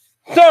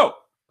So,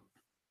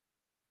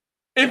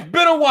 it's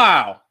been a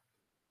while.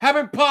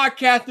 Haven't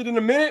podcasted in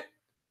a minute,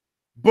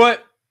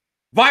 but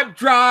Vibe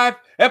Drive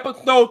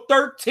episode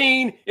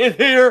 13 is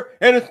here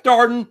and it's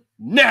starting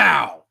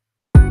now.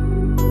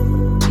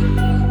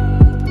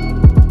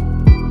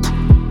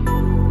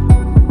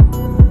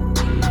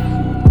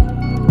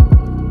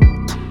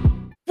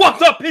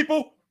 What's up,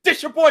 people?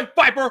 This your boy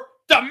Viper,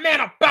 the man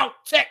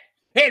about tech,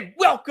 and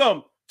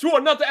welcome to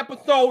another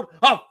episode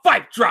of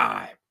Vibe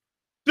Drive.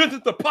 This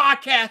is the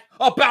podcast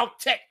about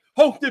tech,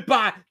 hosted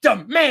by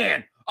the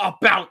man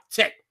about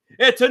tech.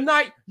 And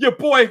tonight, your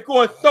boy is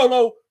going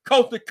solo,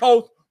 coast to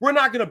coast. We're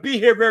not going to be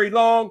here very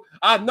long.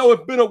 I know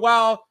it's been a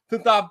while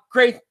since I've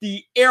graced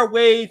the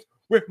airwaves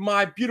with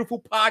my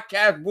beautiful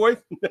podcast voice.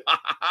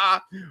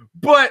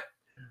 But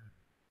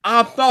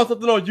I saw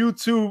something on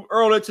YouTube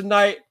earlier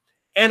tonight,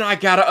 and I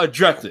got to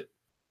address it.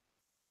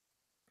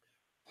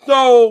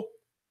 So,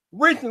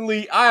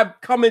 recently, I have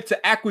come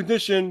into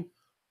acquisition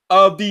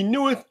of the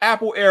newest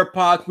Apple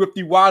Airpods with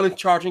the wireless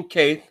charging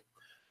case.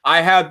 I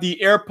have the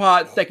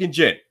Airpods 2nd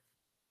Gen.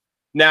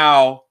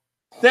 Now,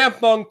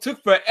 Samsung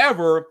took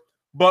forever,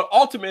 but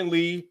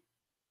ultimately,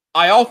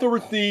 I also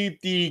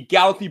received the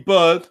Galaxy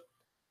Buds,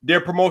 their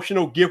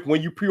promotional gift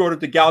when you pre-ordered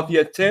the Galaxy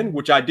S10,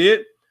 which I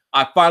did.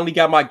 I finally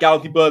got my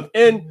Galaxy Buds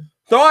in.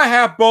 So I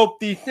have both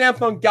the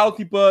Samsung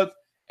Galaxy Buds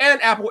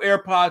and Apple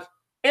AirPods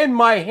in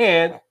my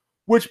hand,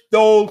 which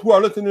those who are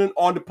listening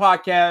on the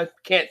podcast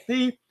can't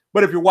see.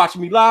 But if you're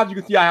watching me live, you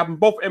can see I have them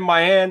both in my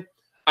hand.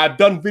 I've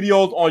done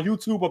videos on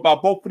YouTube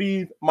about both of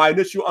these, my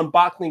initial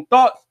unboxing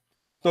thoughts.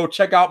 So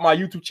check out my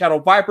YouTube channel,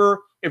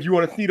 Viper, if you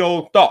want to see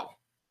those thoughts.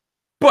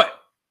 But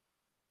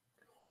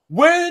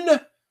when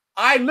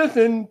I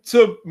listen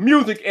to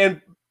music and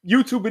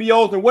YouTube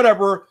videos and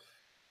whatever,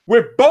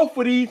 with both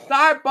of these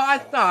side by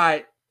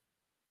side,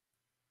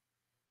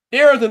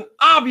 there is an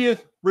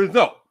obvious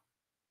result.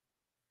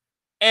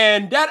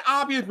 And that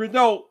obvious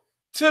result,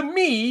 to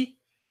me,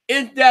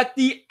 is that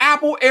the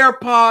Apple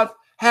AirPods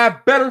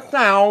have better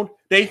sound.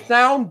 They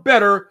sound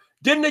better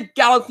than the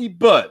Galaxy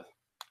Buds.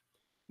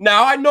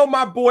 Now, I know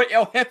my boy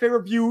El Jefe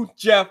Reviews,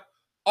 Jeff,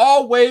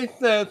 always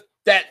says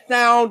that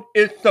sound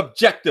is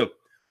subjective.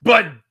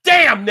 But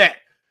damn that!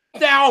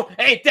 Sound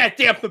ain't that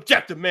damn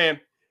subjective, man.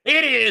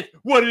 It is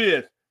what it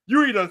is.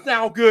 You either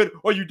sound good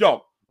or you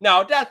don't.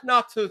 Now, that's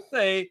not to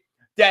say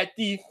that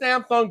the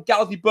Samsung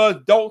Galaxy Buds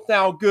don't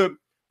sound good,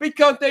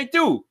 because they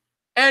do.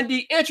 And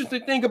the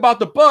interesting thing about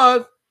the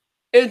Buds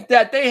is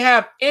that they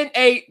have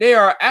innate, they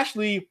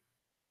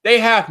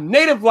have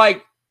native,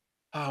 like,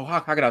 how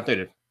can I say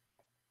this?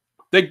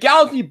 The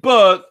Galaxy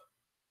Buds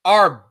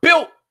are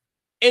built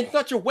in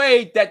such a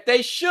way that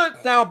they should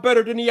sound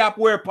better than the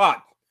Apple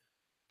AirPods,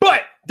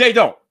 but they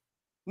don't.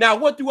 Now,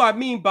 what do I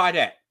mean by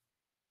that?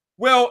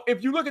 Well,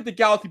 if you look at the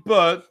Galaxy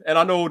Buds, and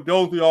I know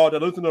those of y'all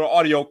that listen to the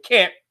audio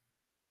can't,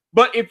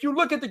 but if you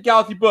look at the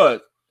Galaxy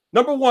Buds,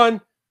 number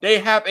one, they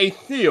have a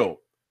seal.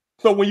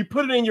 So when you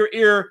put it in your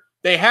ear,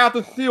 they have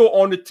the seal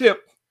on the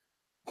tip,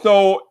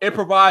 so it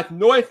provides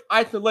noise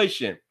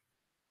isolation.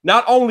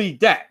 Not only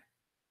that,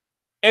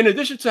 in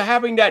addition to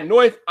having that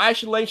noise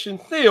isolation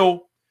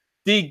seal,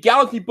 the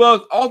Galaxy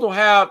Buds also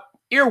have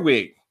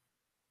earwigs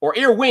or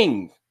ear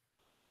wings.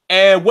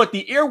 And what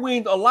the ear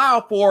wings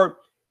allow for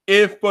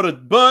is for the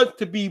buds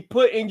to be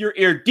put in your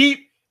ear deep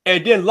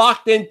and then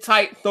locked in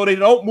tight so they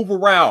don't move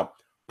around,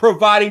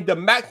 providing the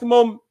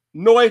maximum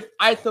noise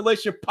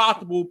isolation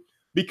possible,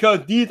 because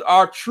these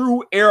are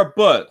true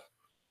earbuds.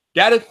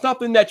 That is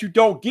something that you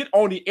don't get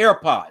on the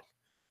AirPods.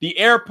 The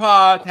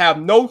AirPods have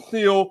no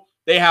seal.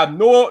 They have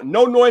no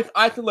noise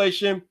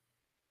isolation.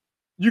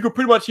 You can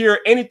pretty much hear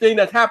anything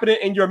that's happening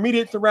in your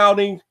immediate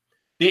surroundings.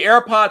 The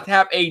AirPods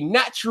have a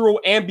natural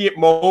ambient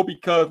mode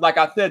because, like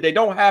I said, they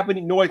don't have any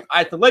noise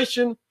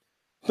isolation.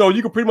 So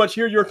you can pretty much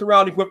hear your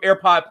surroundings with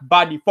AirPods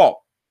by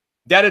default.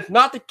 That is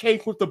not the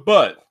case with the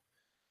Buds.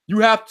 You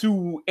have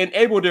to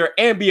enable their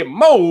ambient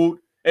mode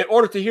in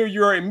order to hear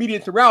your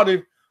immediate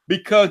surroundings,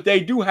 because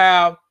they do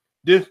have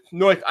this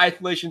noise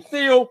isolation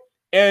seal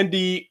and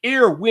the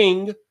ear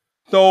wing,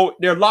 so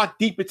they're locked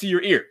deep into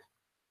your ear.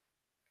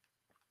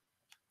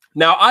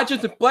 Now, I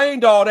just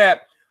explained all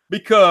that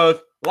because,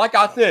 like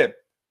I said,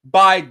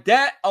 by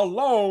that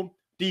alone,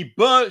 the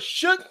Buds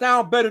should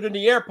sound better than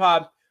the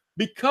AirPods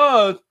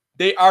because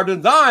they are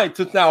designed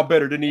to sound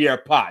better than the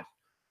AirPods.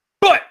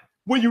 But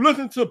when you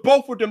listen to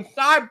both of them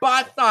side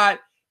by side,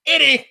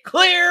 it is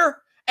clear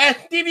as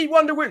Stevie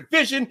Wonder with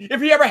vision, if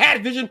he ever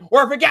had vision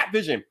or if he got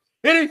vision.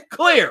 It is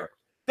clear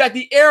that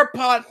the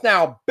AirPods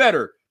sound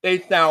better. They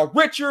sound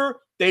richer.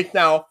 They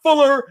sound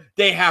fuller.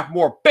 They have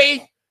more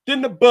bass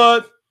than the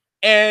Buds.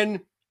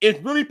 And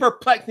it's really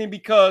perplexing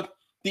because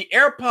the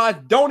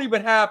AirPods don't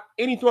even have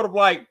any sort of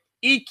like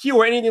EQ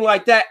or anything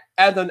like that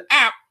as an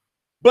app,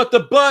 but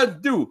the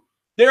Buds do.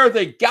 There is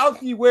a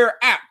Galaxy Wear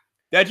app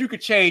that you could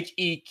change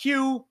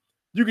EQ,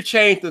 you could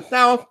change the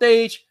sound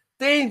stage,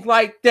 things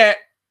like that,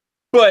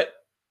 but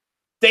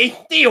they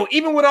still,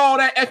 even with all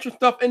that extra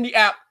stuff in the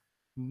app,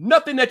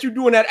 nothing that you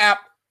do in that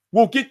app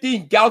will get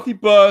these Galaxy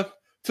Buds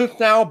to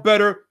sound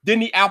better than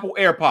the Apple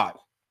AirPods.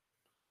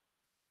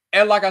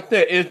 And like I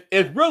said,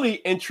 it's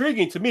really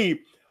intriguing to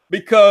me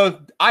because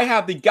I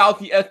have the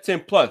Galaxy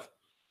S10 Plus,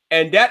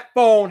 and that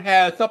phone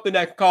has something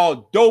that's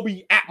called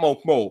Dolby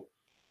Atmos mode,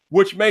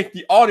 which makes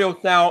the audio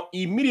sound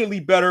immediately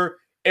better.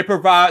 It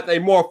provides a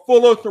more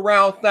fuller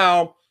surround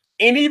sound.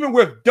 And even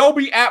with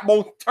Dolby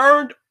Atmos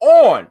turned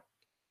on,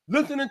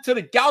 listening to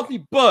the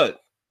Galaxy Buds,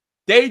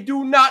 they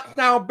do not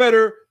sound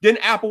better than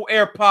Apple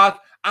AirPods.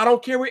 I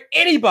don't care what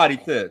anybody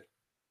says.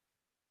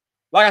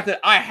 Like I said,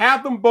 I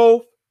have them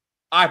both.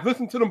 I've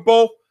listened to them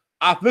both.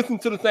 I've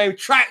listened to the same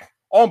track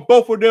on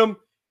both of them.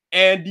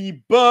 And the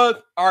Buds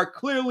are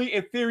clearly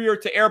inferior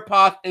to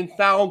AirPods in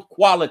sound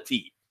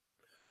quality.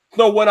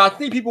 So when I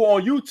see people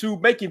on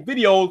YouTube making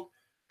videos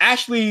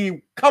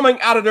actually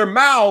coming out of their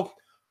mouth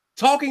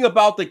talking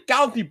about the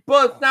Galaxy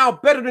Buds sound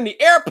better than the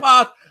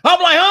AirPods,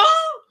 I'm like,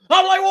 huh?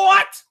 I'm like,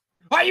 what?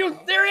 Are you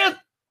serious?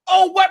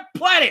 Oh, what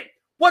planet?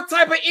 What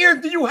type of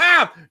ears do you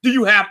have? Do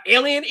you have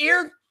alien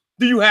ears?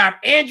 Do you have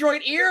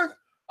Android ears?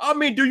 I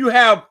mean, do you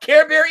have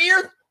Care Bear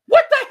ears?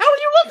 What the hell are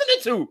you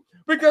listening to?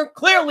 Because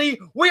clearly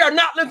we are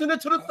not listening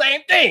to the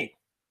same thing.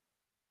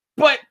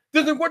 But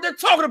this is what they're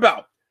talking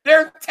about.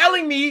 They're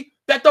telling me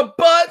that the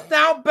Buds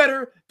sound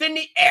better than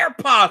the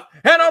AirPods.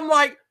 And I'm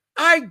like,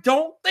 I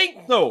don't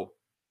think so.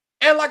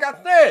 And like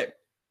I said,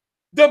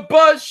 the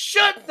Buds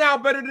should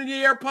sound better than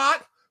the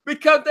AirPods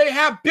because they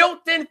have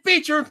built-in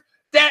features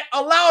that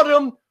allow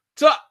them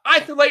to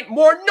isolate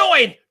more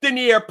noise than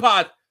the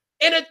AirPods,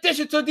 in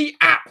addition to the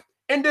app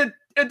and the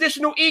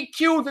additional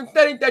EQs and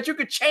settings that you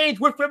can change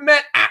within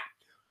that app.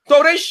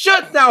 So they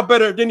should sound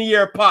better than the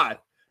AirPods.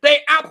 They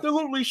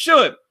absolutely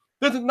should.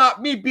 This is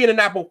not me being an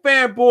Apple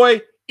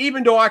fanboy,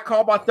 even though I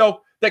call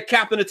myself the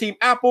captain of Team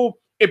Apple.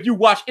 If you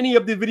watch any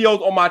of the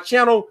videos on my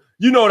channel,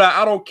 you know that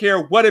I don't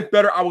care what is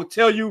better. I will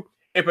tell you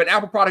if an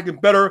Apple product is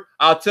better,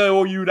 I'll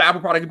tell you the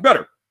Apple product is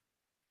better.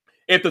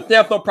 If the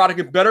Samsung product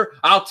is better,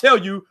 I'll tell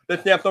you the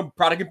Samsung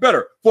product is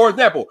better. For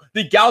example,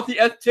 the Galaxy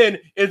S10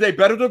 is a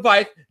better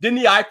device than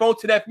the iPhone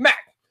XS Max.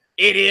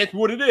 It is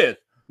what it is.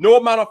 No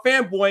amount of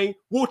fanboying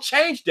will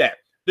change that.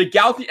 The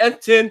Galaxy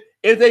S10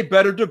 is a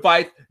better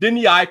device than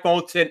the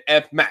iPhone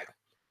XS Max.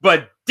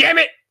 But damn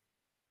it,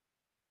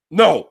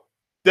 no.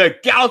 The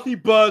Galaxy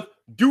Buds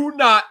do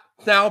not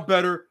sound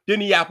better than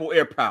the Apple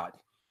AirPods.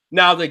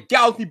 Now, the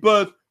Galaxy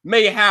Buds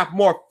may have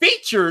more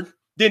features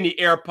than the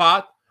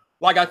AirPods.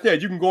 Like I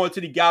said, you can go into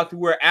the Galaxy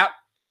Wear app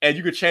and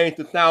you can change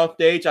the sound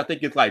stage. I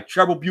think it's like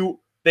treble boost.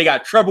 They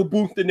got treble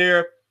boost in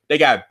there. They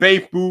got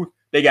bass boost.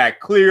 They got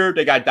clear.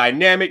 They got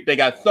dynamic. They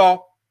got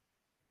soft.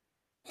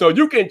 So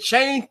you can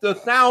change the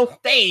sound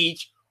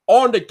stage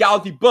on the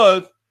Galaxy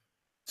Buds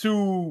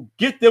to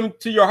get them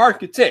to your heart's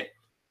content.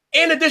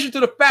 In addition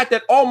to the fact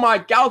that on my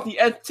Galaxy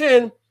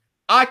S10,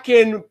 I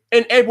can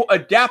enable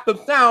adaptive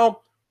sound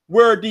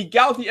where the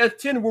Galaxy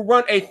S10 will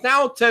run a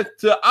sound test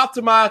to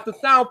optimize the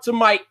sound to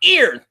my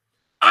ears.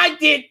 I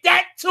did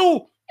that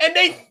too, and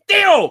they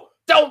still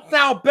don't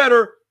sound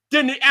better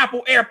than the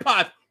Apple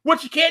AirPods,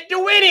 which you can't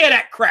do any of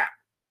that crap.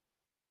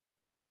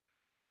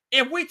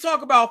 If we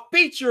talk about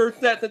feature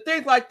sets and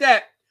things like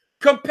that,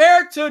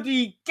 compared to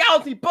the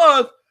Galaxy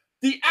Buds,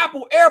 the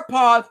Apple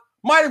AirPods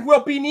might as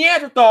well be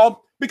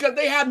Neanderthal because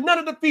they have none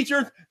of the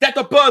features that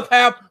the Buds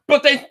have,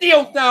 but they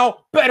still sound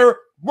better,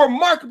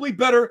 remarkably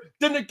better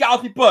than the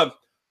Galaxy Buds.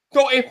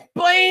 So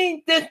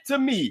explain this to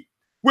me.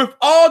 With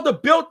all the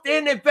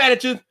built-in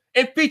advantages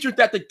and features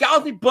that the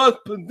Galaxy Buds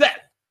possess,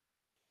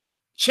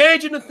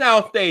 changing the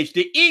sound stage,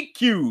 the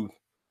EQs,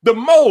 the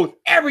modes,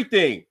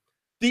 everything,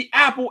 the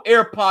Apple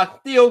AirPods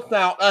still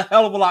sound a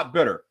hell of a lot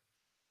better.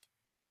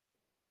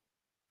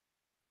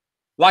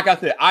 Like I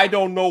said, I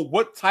don't know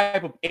what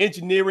type of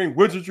engineering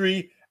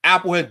wizardry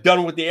Apple has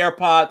done with the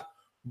AirPods,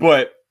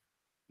 but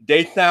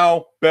they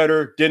sound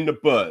better than the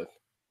Buds.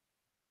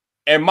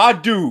 And my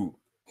dude,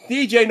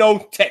 CJ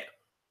Knows Tech,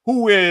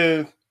 who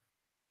is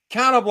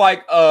kind of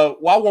like, well,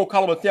 I won't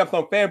call him a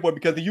Samsung fanboy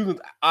because he uses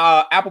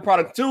Apple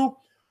products too,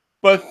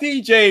 but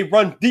CJ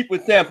runs deep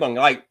with Samsung.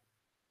 Like,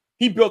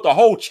 he built a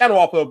whole channel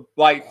off of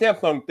like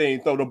Samsung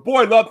things. So the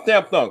boy loves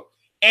Samsung.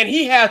 And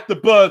he has the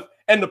Buds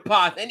and the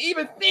Pods. And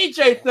even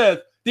CJ says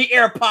the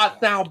AirPods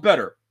sound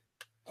better.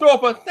 So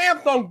if a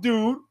Samsung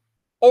dude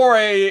or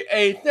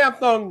a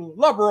Samsung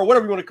lover or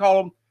whatever you want to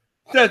call him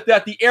says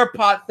that the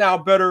AirPods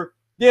sound better,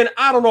 then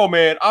I don't know,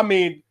 man. I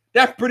mean,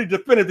 that's pretty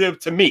definitive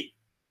to me.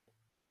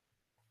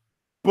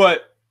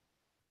 But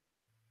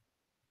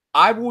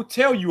I will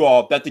tell you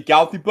all that the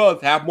Galaxy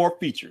Buds have more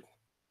features.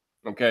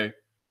 Okay?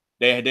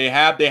 They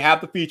have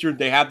the features,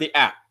 they have the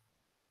app.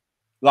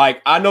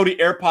 Like, I know the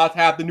AirPods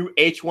have the new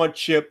H1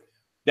 chip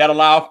that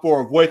allows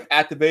for a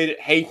voice-activated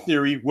Hey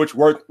Siri, which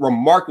works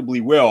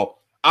remarkably well.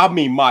 I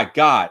mean, my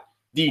God,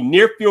 the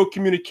near-field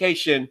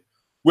communication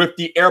with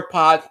the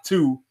AirPods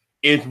 2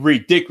 is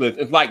ridiculous.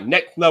 It's like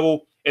next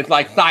level. It's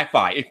like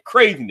sci-fi. It's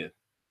craziness.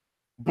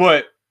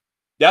 But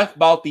that's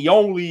about the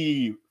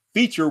only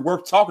feature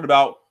worth talking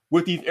about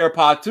with these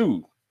AirPods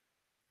 2s.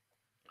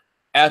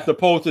 As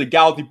opposed to the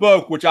Galaxy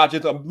Buds, which I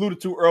just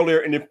alluded to earlier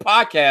in the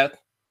podcast,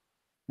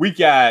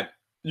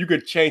 you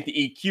could change the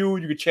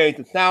EQ, you could change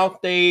the sound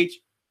stage,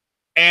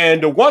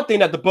 And the one thing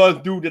that the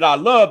Buds do that I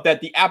love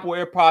that the Apple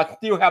AirPods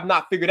still have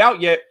not figured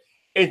out yet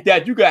is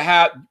that you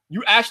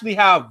actually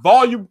have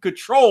volume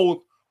controls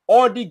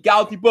on the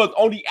Galaxy Buds.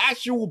 On the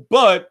actual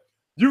Bud,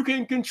 you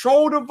can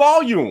control the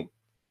volume.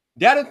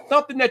 That is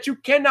something that you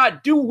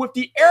cannot do with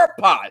the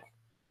AirPods.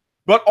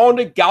 But on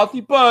the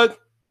Galaxy Buds,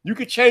 you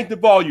can change the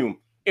volume.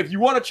 If you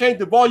want to change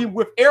the volume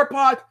with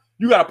AirPods,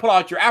 you got to pull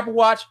out your Apple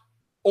Watch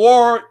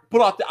or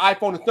pull out the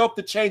iPhone itself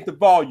to change the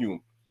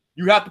volume.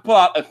 You have to pull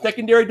out a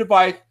secondary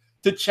device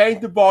to change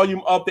the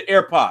volume of the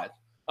AirPods,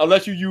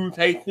 unless you use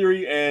Hey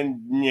Siri,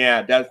 and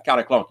yeah, that's kind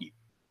of clunky.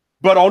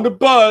 But on the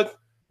Buds,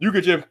 you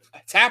can just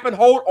tap and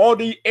hold on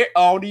the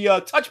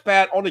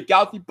touchpad on the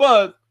Galaxy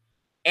Buds,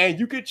 and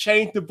you can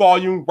change the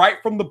volume right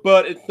from the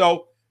Bud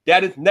itself.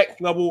 That is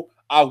next level.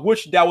 I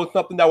wish that was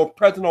something that was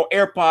present on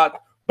AirPods,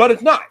 but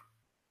it's not.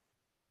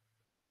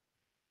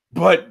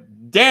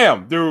 But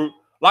damn, dude,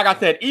 like I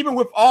said, even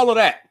with all of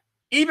that,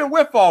 the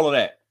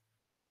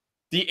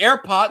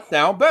AirPods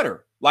sound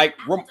better. Like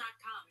Apple.com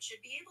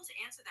should be able to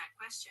answer that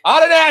question. I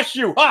didn't ask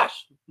you.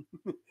 Hush.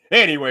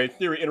 Anyway,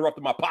 Siri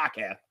interrupted my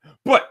podcast.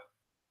 But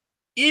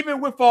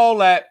even with all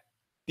that,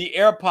 the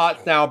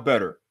AirPods sound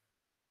better.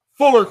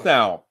 Fuller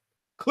sound,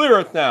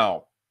 clearer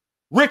sound,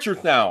 richer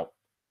sound,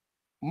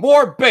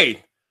 more bass.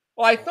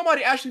 Like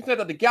somebody actually said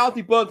that the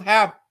Galaxy Buds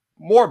have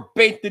more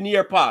bass than the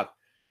AirPods.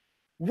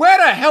 Where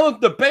the hell is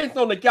the bass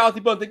on the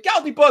Galaxy Buds? The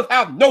Galaxy Buds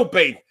have no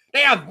bass.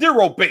 They have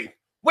zero bass.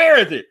 Where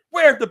is it?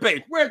 Where's the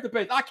bass? Where's the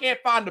bass? I can't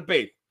find the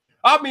bass.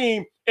 I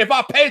mean, if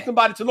I pay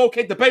somebody to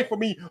locate the bass for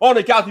me on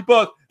the Galaxy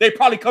Buds, they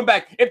probably come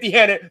back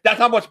empty-handed. That's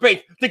how much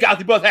bass the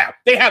Galaxy Buds have.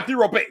 They have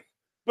zero bass.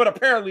 But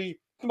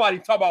apparently, somebody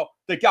talk about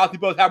the Galaxy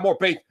Buds have more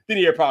bass than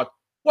the AirPods.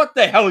 What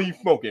the hell are you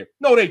smoking?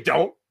 No, they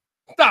don't.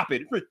 Stop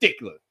it. It's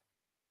ridiculous.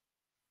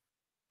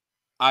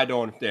 I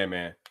don't understand,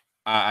 man.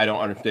 I don't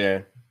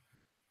understand.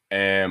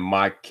 And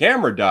my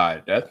camera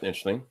died. That's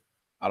interesting.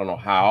 I don't know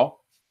how.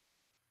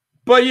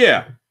 But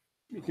yeah.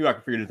 Let me see if I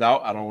can figure this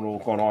out. I don't know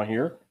what's going on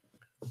here.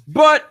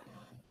 But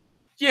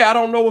yeah, I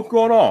don't know what's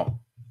going on.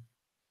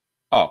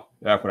 Oh,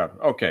 that's what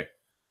happened. Okay.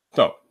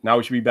 So now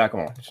we should be back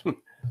on.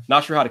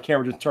 Not sure how the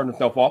camera just turned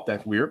itself off.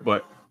 That's weird,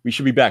 but we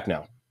should be back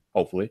now,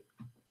 hopefully.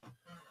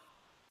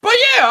 But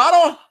yeah,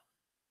 I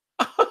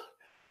don't.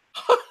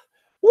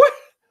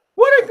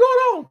 what is going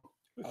on?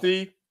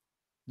 See,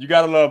 you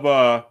gotta love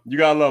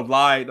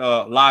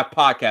live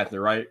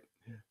podcasting, right?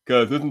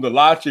 Because this is the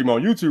live stream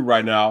on YouTube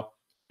right now,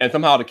 and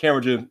somehow the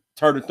camera just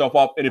turned itself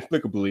off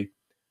inexplicably,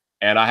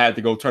 and I had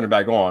to go turn it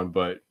back on.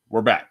 But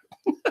we're back.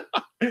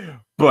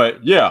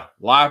 But yeah,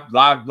 live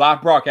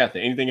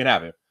broadcasting, anything can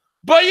happen.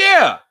 But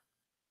yeah,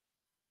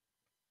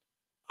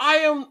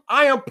 I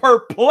am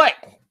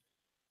perplexed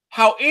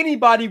how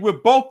anybody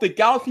with both the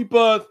Galaxy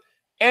Buds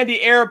and the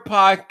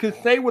AirPods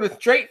could say with a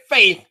straight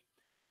face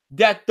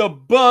that the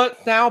Buds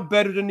sound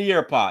better than the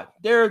AirPods.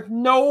 There's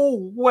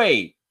no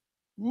way.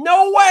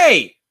 No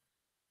way.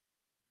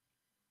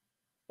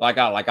 Like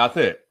I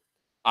said,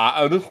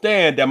 I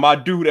understand that my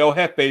dude El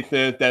Jefe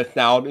says that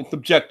sound is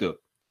subjective.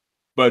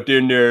 But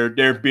then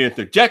they're being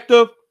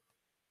subjective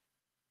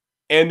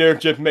and they're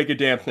just making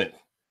damn sense.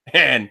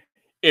 And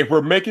if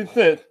we're making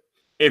sense,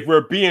 if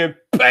we're being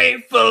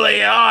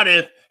painfully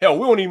honest, hell,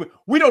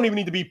 we don't even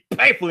need to be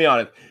painfully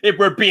honest. If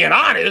we're being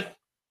honest,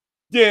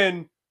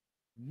 then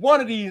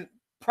one of these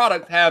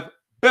products have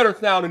better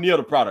sound than the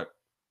other product.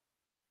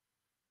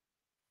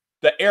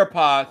 The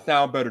AirPods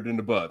sound better than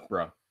the Buds,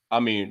 bro. I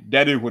mean,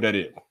 that is what that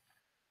is.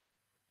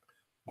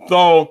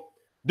 So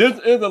this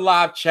is a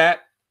live chat.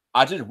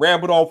 I just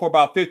rambled on for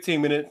about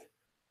 15 minutes.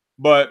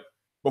 But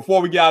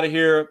before we get out of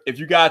here, if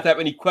you guys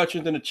have any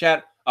questions in the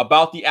chat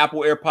about the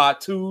Apple AirPods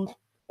 2s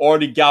or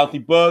the Galaxy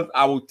Buds,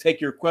 I will take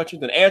your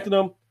questions and answer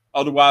them.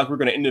 Otherwise, we're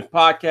going to end this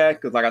podcast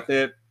because, like I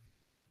said,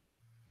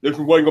 this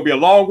wasn't going to be a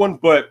long one.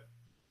 But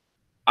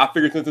I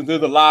figured since this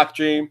is a live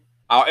stream,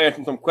 I'll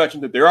answer some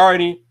questions if there are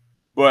any.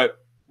 But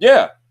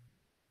yeah.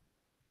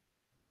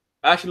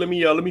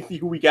 Actually, let me see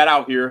who we got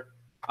out here.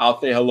 I'll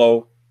say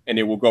hello, and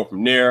then we'll go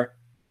from there.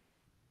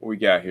 What we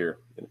got here?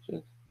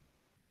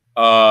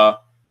 I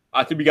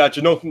think we got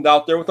Janosis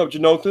out there. What's up,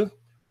 Janosis?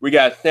 We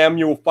got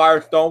Samuel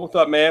Firestone. What's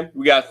up, man?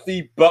 We got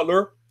Steve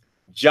Butler,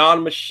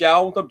 John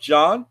Michelle. What's up,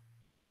 John?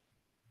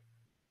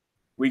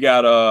 We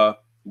got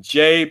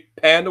Jay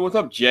Panda. What's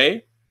up,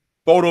 Jay?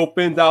 Photo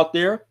Fins out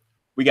there.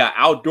 We got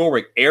Outdoor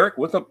with Eric.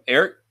 What's up,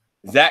 Eric?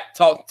 Zach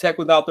Talk Tech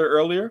was out there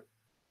earlier.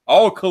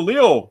 Oh,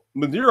 Khalil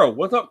Maziro.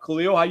 What's up,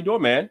 Khalil? How you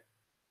doing, man?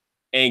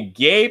 And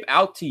Gabe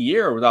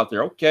Altier was out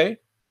there. Okay.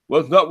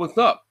 What's up? What's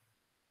up?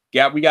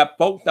 We got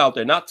folks out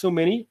there. Not too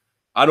many.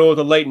 I know it's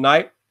a late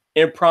night.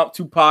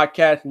 Impromptu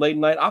podcast, late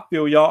night. I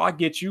feel y'all. I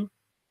get you.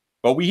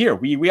 But we here.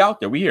 We out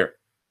there. We here.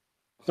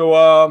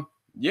 So,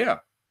 yeah.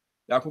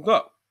 That's what's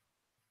up.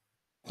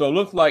 So it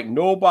looks like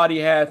nobody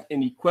has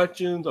any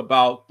questions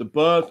about the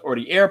Buds or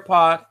the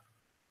AirPods,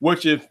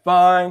 which is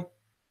fine.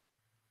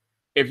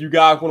 If you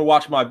guys want to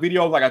watch my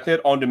videos, like I said,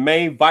 on the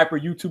main Viper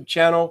YouTube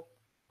channel,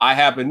 I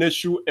have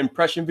initial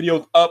impression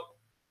videos up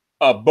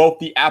of both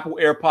the Apple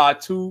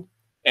AirPods 2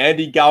 and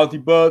the Galaxy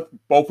Buds.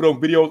 Both of those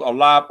videos are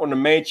live on the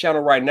main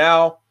channel right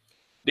now.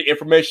 The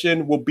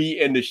information will be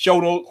in the show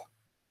notes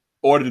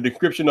or the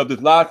description of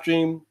this live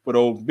stream for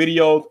those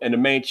videos and the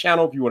main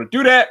channel if you want to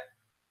do that.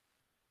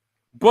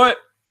 But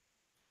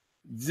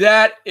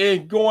that is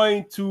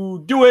going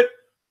to do it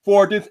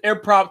for this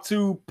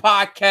impromptu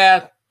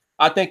podcast.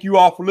 I thank you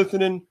all for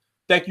listening.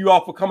 Thank you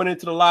all for coming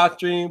into the live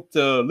stream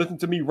to listen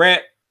to me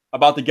rant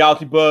about the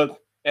Galaxy Buds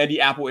and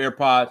the Apple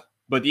AirPods.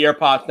 But the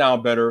AirPods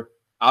sound better.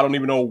 I don't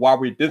even know why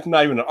this is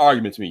not even an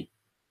argument to me.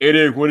 It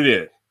is what it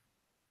is.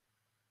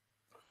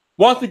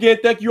 Once again,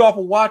 thank you all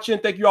for watching.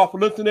 Thank you all for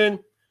listening.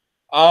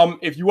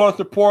 If you want to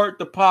support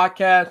the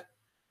podcast,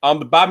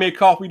 the Buy Me a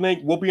Coffee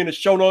link will be in the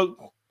show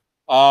notes,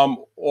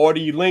 or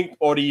the link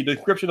or the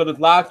description of this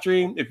live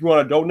stream. If you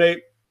want to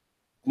donate,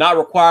 not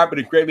required, but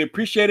it's greatly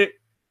appreciated.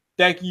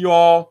 Thank you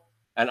all,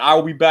 and I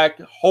will be back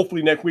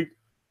hopefully next week.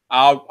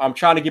 I'm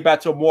trying to get back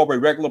to more of a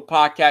regular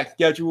podcast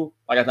schedule.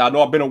 Like I said, I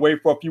know I've been away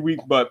for a few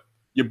weeks, but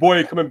your boy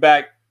is coming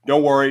back.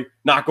 Don't worry,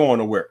 not going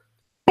nowhere.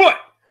 But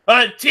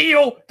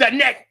until the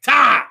next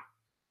time,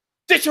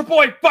 this your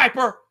boy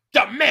Viper,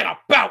 the man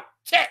about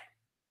tech.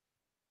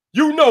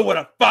 You know where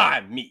to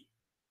find me,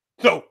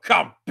 so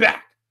come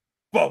back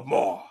for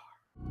more.